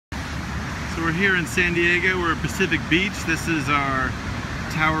So we're here in San Diego. We're at Pacific Beach. This is our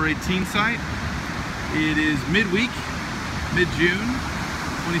Tower 18 site. It is midweek, mid-June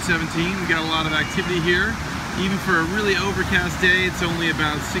 2017. We've got a lot of activity here. Even for a really overcast day, it's only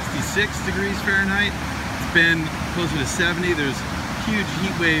about 66 degrees Fahrenheit. It's been closer to 70. There's huge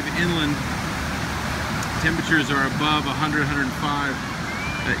heat wave inland. Temperatures are above 100, 105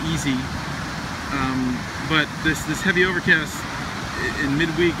 easy. But this heavy overcast in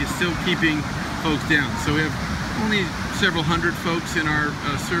midweek is still keeping folks down. So we have only several hundred folks in our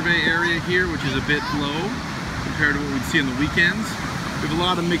survey area here, which is a bit low compared to what we'd see on the weekends. We have a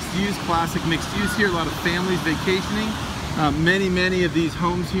lot of mixed use, classic mixed use here, a lot of families vacationing. Many of these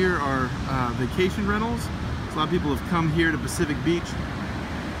homes here are vacation rentals. So a lot of people have come here to Pacific Beach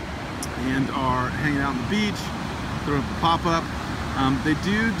and are hanging out on the beach, throwing up a pop-up. They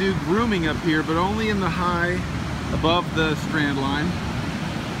do grooming up here, but only in the high above the strand line.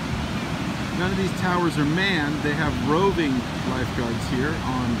 None of these towers are manned. They have roving lifeguards here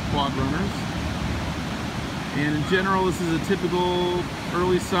on quad runners. And in general, this is a typical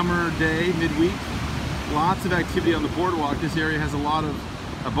early summer day, midweek. Lots of activity on the boardwalk. This area has a lot of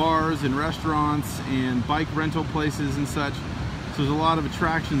bars and restaurants and bike rental places and such. So there's a lot of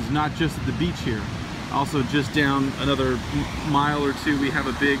attractions, not just at the beach here. Also, just down another mile or two, we have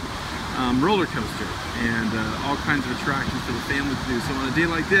a big roller coaster and all kinds of attractions for the family to do. So on a day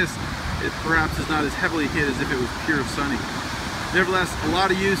like this, it perhaps is not as heavily hit as if it was pure sunny. Nevertheless, a lot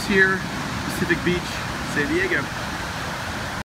of use here, Pacific Beach, San Diego.